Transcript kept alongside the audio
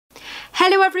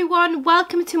Hello everyone,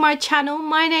 welcome to my channel.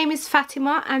 My name is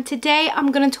Fatima and today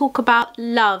I'm going to talk about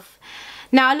love.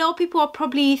 Now a lot of people are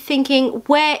probably thinking,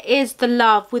 where is the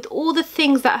love with all the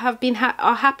things that have been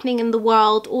are happening in the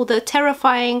world, all the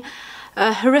terrifying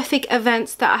horrific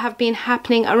events that have been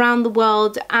happening around the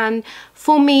world. And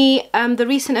for me, the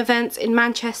recent events in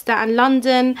Manchester and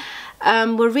London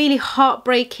were really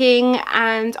heartbreaking,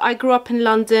 and I grew up in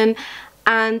London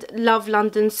and love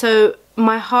London, so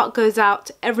my heart goes out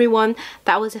to everyone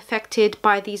that was affected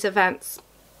by these events.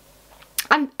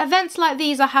 And events like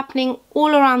these are happening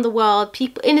all around the world.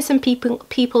 Innocent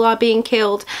people are being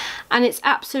killed, and it's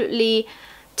absolutely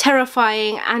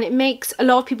terrifying, and it makes a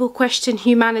lot of people question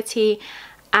humanity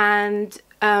and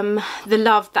the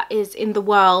love that is in the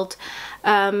world.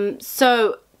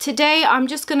 So today I'm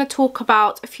just going to talk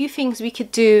about a few things we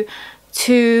could do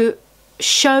to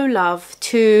show love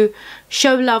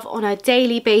on a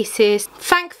daily basis.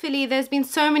 Thankfully, there's been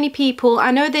so many people. I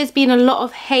know there's been a lot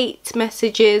of hate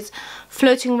messages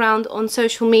floating around on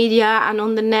social media and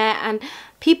on the net, and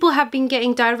people have been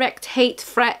getting direct hate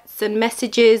threats and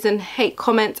messages and hate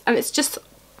comments, and it's just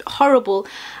horrible.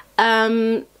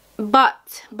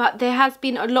 But there has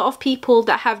been a lot of people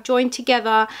that have joined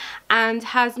together and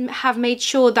have made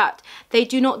sure that they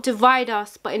do not divide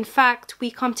us, but in fact we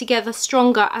come together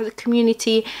stronger as a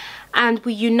community and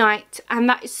we unite. And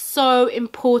that is so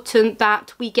important,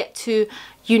 that we get to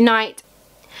unite.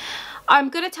 I'm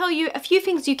going to tell you a few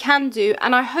things you can do,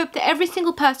 and I hope that every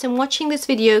single person watching this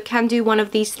video can do one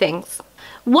of these things.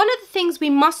 One of the things we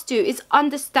must do is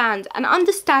understand, and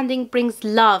understanding brings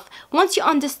love. Once you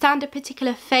understand a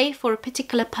particular faith or a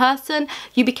particular person,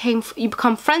 you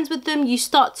become friends with them, you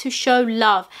start to show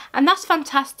love, and that's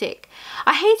fantastic.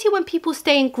 I hate it when people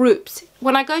stay in groups.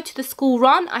 When I go to the school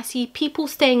run, I see people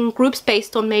staying in groups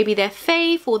based on maybe their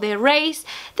faith or their race.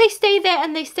 They stay there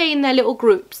and they stay in their little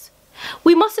groups.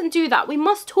 We mustn't do that. We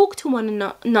must talk to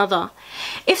one another.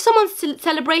 If someone's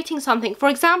celebrating something, for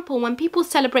example, when people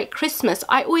celebrate Christmas,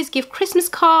 I always give Christmas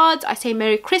cards. I say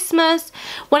Merry Christmas.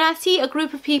 When I see a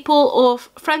group of people or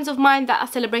friends of mine that are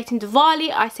celebrating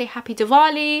Diwali, I say Happy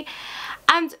Diwali.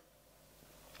 And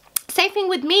same thing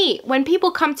with me. When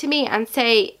people come to me and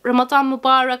say Ramadan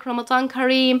Mubarak, Ramadan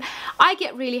Kareem, I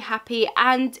get really happy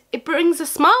and it brings a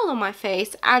smile on my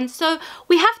face. And so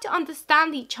we have to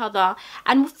understand each other,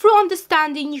 and through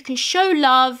understanding you can show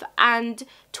love and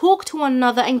talk to one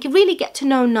another and really get to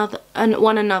know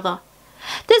one another.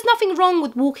 There's nothing wrong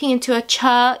with walking into a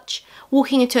church,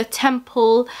 walking into a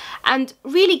temple, and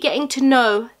really getting to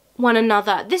know one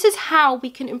another. This is how we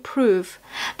can improve.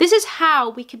 This is how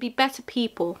we can be better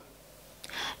people.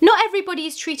 Not everybody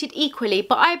is treated equally,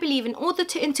 but I believe in order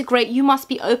to integrate, you must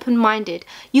be open-minded.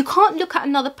 You can't look at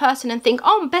another person and think,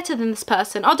 oh, I'm better than this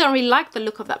person. I don't really like the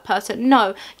look of that person.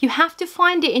 No, you have to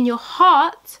find it in your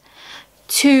heart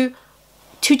to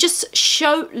just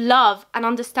show love and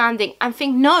understanding and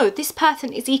think, no, this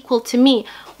person is equal to me.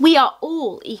 We are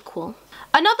all equal.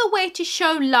 Another way to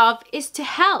show love is to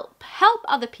help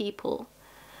other people.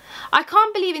 I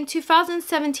can't believe in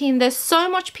 2017 there's so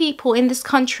much people in this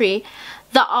country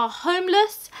that are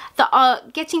homeless, that are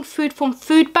getting food from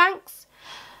food banks.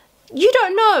 You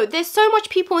don't know, there's so much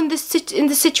people in this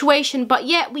situation, but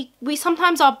yet we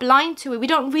sometimes are blind to it. We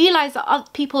don't realize that other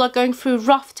people are going through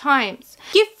rough times.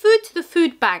 Give food to the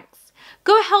food banks.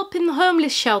 Go help in the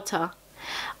homeless shelter.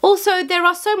 Also, there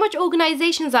are so much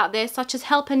organizations out there such as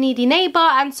Help a Needy Neighbor,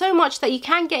 and so much that you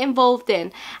can get involved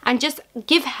in and just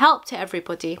give help to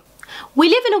everybody. We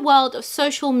live in a world of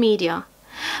social media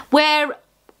where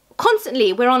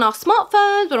constantly we're on our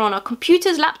smartphones, we're on our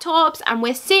computers, laptops, and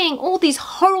we're seeing all these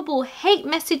horrible hate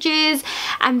messages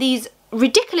and these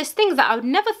ridiculous things that I would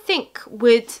never think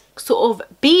would sort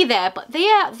of be there, but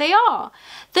they are.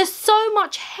 There's so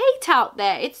much hate out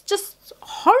there. It's just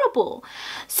horrible.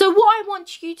 So what I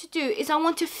want you to do is I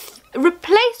want to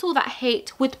replace all that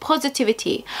hate with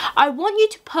positivity. I want you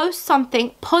to post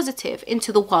something positive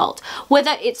into the world,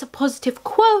 whether it's a positive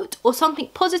quote or something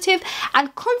positive,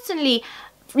 and constantly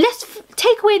let's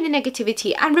take away the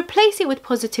negativity and replace it with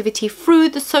positivity through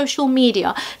the social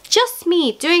media. Just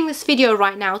me doing this video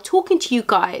right now, talking to you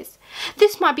guys.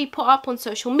 This might be put up on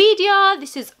social media,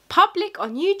 this is public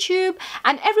on YouTube,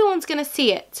 and everyone's gonna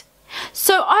see it.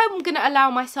 So I'm gonna allow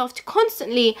myself to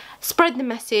constantly spread the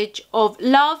message of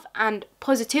love and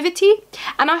positivity,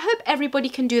 and I hope everybody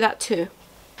can do that too.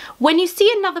 When you see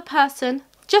another person,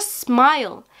 just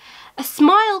smile. A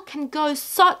smile can go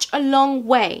such a long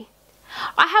way.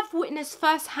 I have witnessed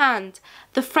firsthand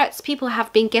the threats people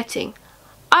have been getting.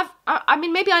 I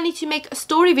mean, maybe I need to make a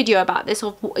story video about this,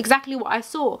 of exactly what I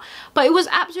saw. But it was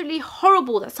absolutely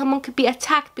horrible that someone could be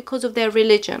attacked because of their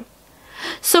religion.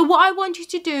 So what I want you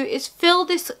to do is fill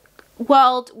this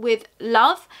world with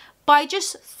love by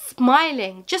just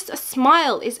smiling. Just a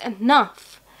smile is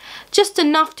enough. Just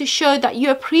enough to show that you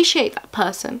appreciate that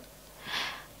person.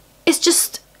 It's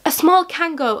just, a smile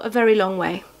can go a very long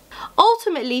way.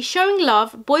 Ultimately, showing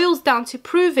love boils down to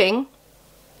proving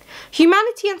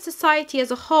humanity and society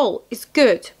as a whole is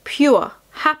good, pure,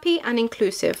 happy and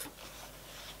inclusive.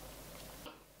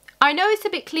 I know it's a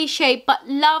bit cliche, but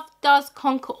love does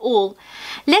conquer all.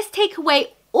 Let's take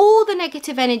away all the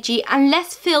negative energy and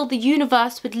let's fill the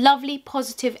universe with lovely,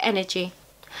 positive energy.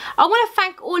 I want to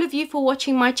thank all of you for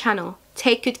watching my channel.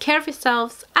 Take good care of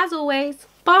yourselves. As always,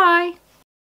 bye.